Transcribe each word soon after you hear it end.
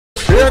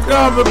Here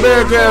comes a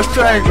big ass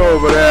tank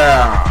over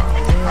there.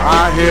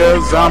 I hear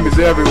zombies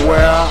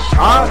everywhere.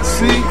 I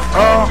see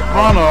a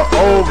hunter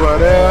over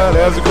there.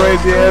 There's a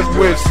crazy ass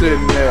witch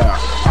sitting there.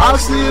 I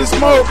see a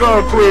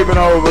smoker creeping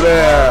over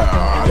there.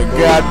 The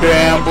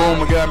goddamn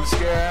boomer got me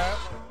scared.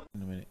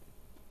 In a minute.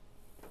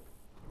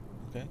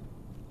 Okay.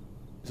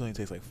 This only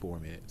takes like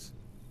 4 minutes.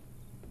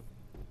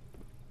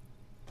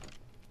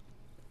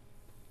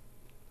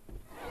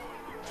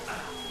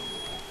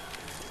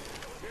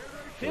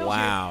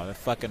 Wow, the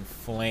fucking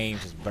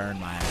flames just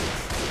burned my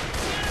ass.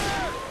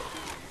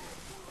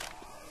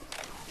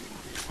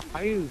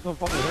 Why are you so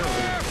fucking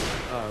hurt?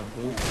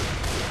 Dude.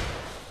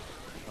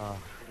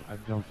 I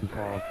jumped too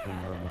far off from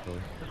the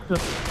place.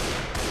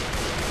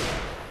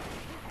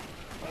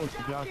 Oh, it's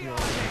the jockey on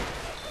me.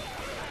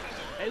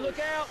 Hey, look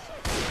out!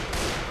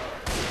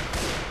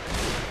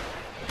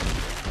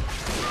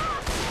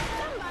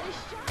 Somebody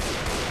shot me.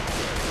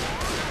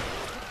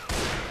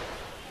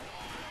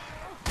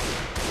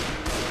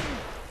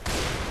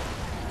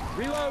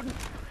 Reloading!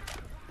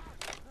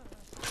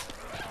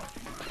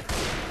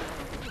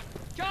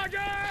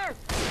 Charger!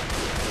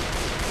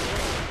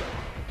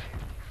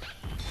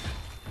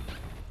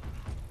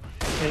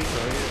 Take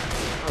her.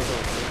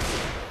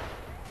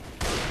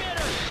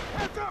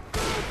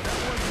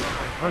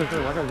 I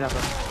got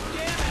that.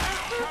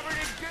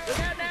 Look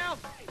out now!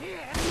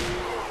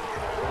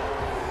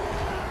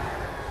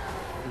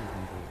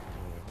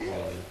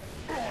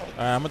 Alright,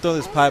 I'm gonna throw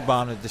this pipe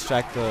bomb to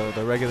distract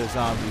the regular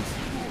zombies.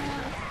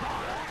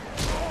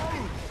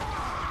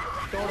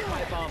 Throw the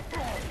pipe bomb.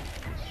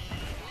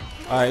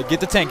 Alright, get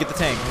the tank, get the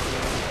tank.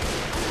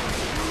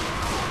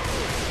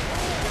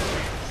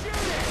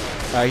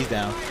 Alright, he's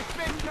down.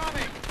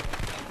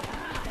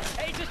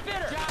 Hey, just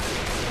spitter!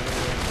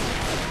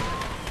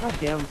 God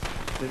damn,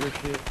 spitter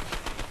shit.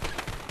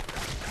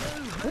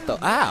 What the?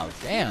 Ow,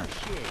 damn.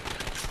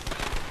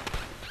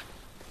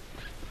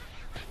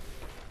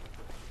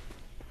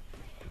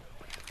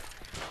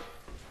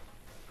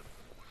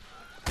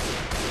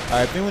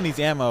 Alright, if anyone needs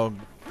ammo,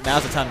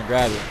 now's the time to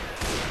grab it.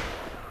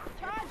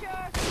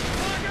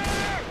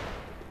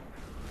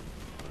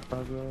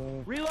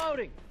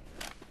 Reloading!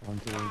 One,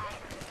 two.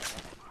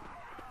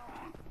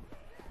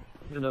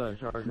 Another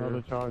charger.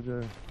 Another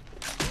charger.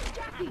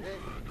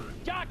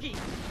 Jockey!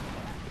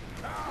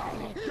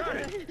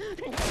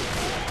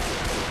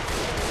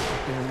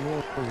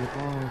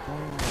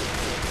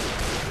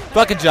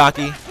 Fucking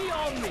jockey.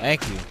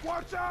 Thank you.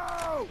 Watch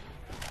out!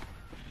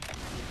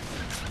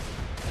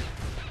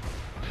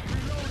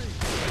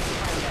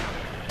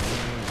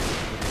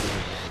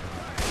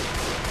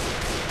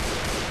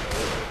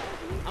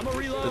 I'm a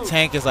reload. The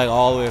tank is like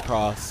all the way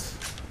across.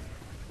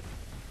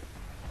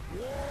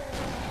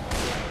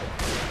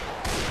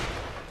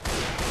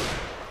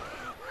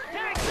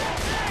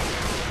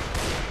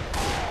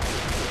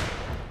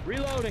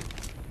 Reloading.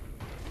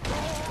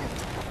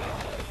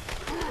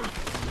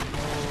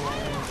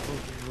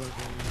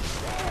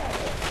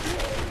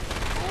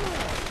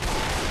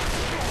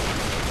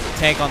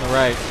 Tank on the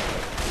right.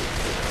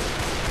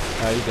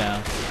 Oh, he's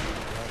down.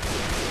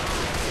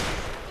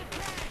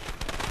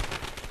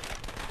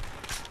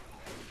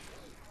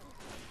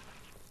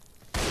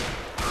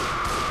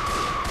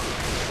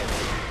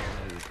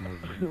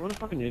 What a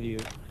fucking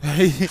idiot.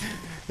 He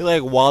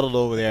like waddled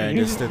over there and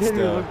just stood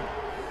still.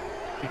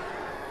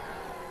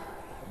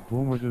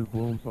 Boomer just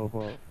blew himself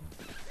up.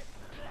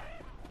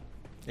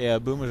 Yeah,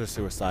 boomers are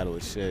suicidal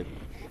as shit.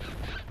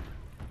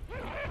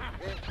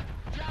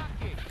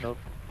 Nope.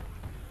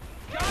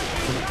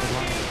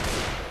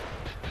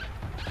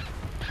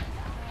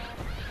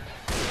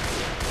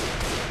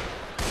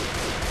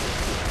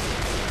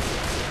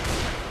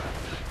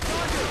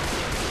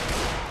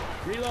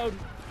 Reload.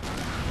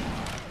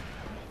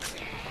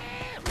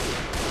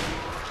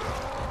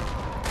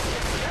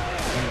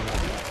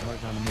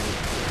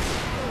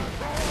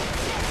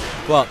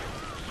 Well,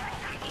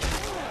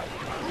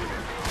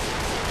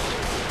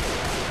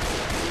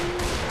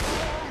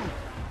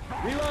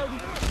 Reload.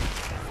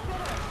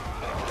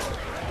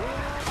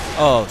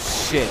 oh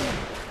shit.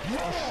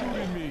 You're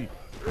shooting me.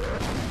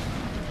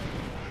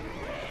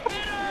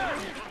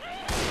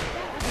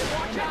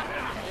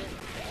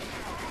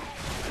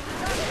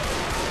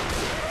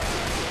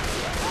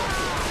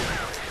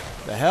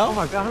 The hell? Oh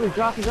my god, how many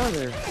jockeys are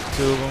there? 2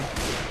 of them.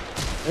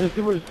 And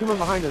there's two more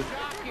behind us.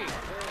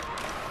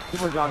 Two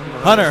more jockeys.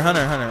 Hunter.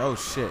 Oh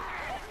shit.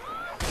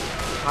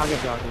 I'll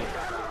get jockey.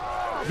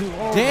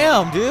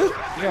 Damn, dude.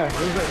 Yeah,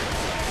 there's it.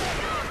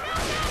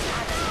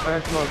 I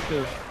got smoke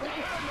too.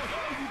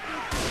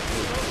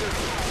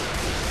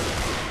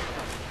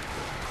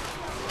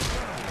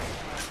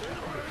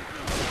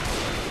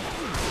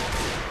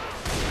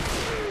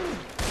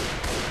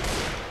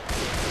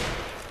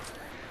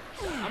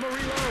 I'm a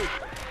reload.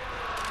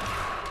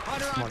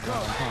 Hunter on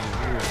crow.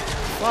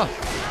 Fuck.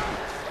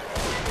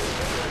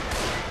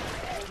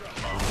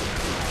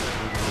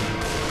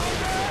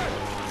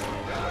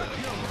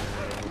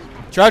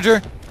 Charger.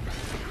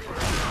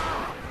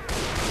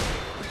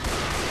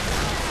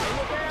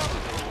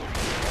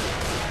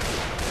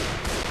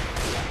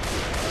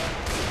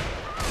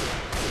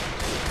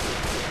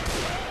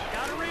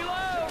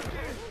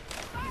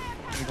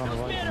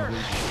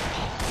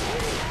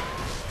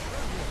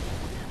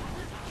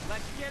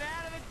 Let's get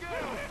out of the goo.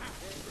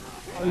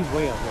 Oh, he's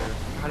way up there.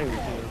 I didn't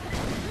even see him.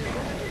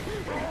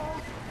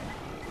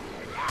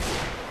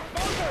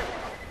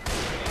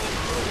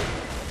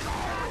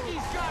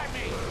 He's got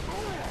me.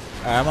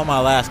 Alright, I'm on my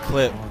last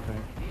clip.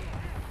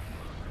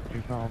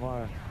 He's on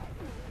fire.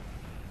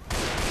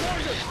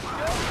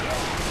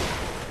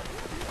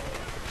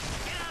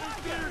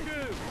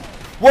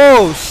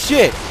 Whoa,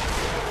 shit!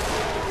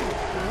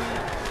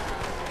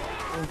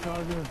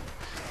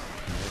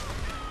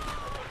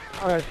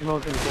 I got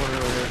smoke in the corner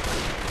over here.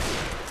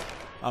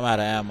 I'm out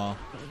of ammo.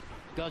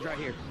 Guns right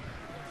here.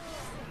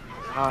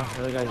 Ah,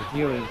 the other guy's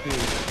healing too.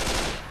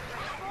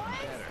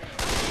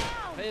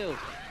 Failed.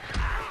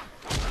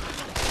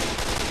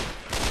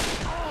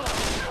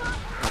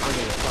 I'm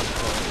getting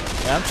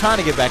fucked Yeah, I'm trying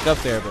to get back up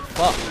there, but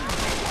fuck.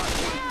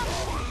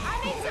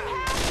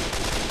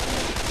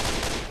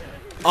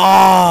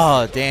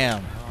 Oh,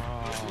 damn.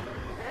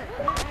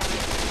 up.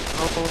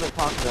 I don't know what they're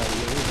talking about.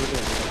 He's looking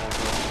at me.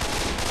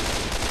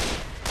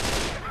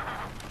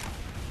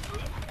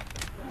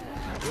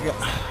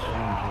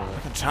 I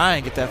can try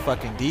and get that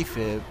fucking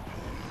defib.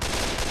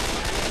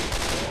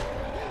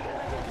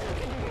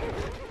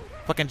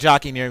 Fucking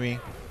jockey near me.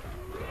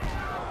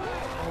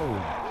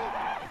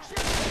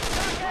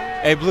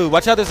 Hey, Blue,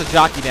 watch out, there's a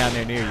jockey down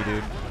there near you,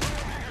 dude.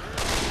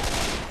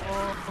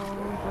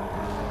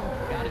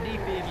 Got a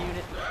defib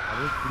unit.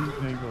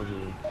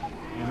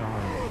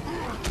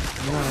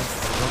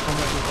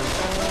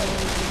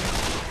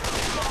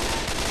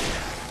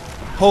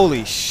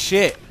 Holy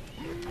shit.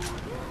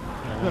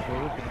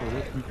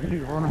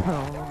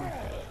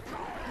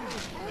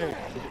 Hey,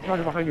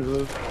 charger behind you,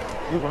 Blue.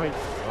 Blue behind you.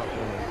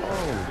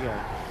 Oh, yeah.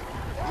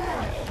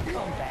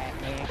 Come back,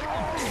 man.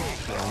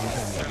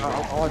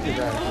 I'll watch you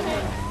back.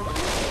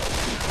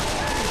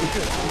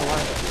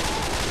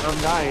 I'm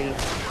dying.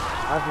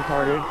 I'm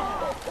retarded.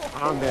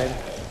 I'm dead.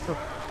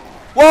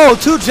 Whoa,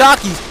 2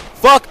 jockeys.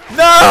 Fuck,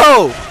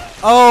 no!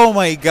 Oh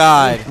my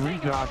god. 3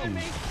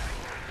 jockeys.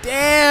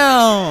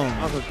 Damn.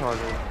 I'm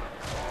retarded.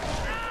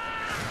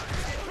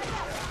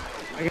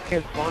 I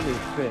can't spawn this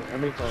shit. I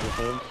make fun of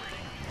him.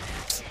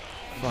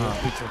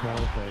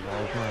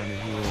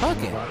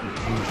 Fucking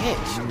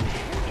bitch.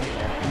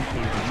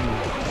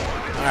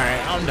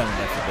 Alright, I'm done with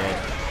that for dead.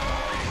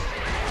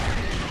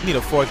 Need a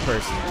 4th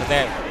person. But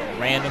that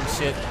random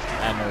shit,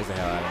 that annoys the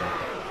hell out of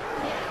me.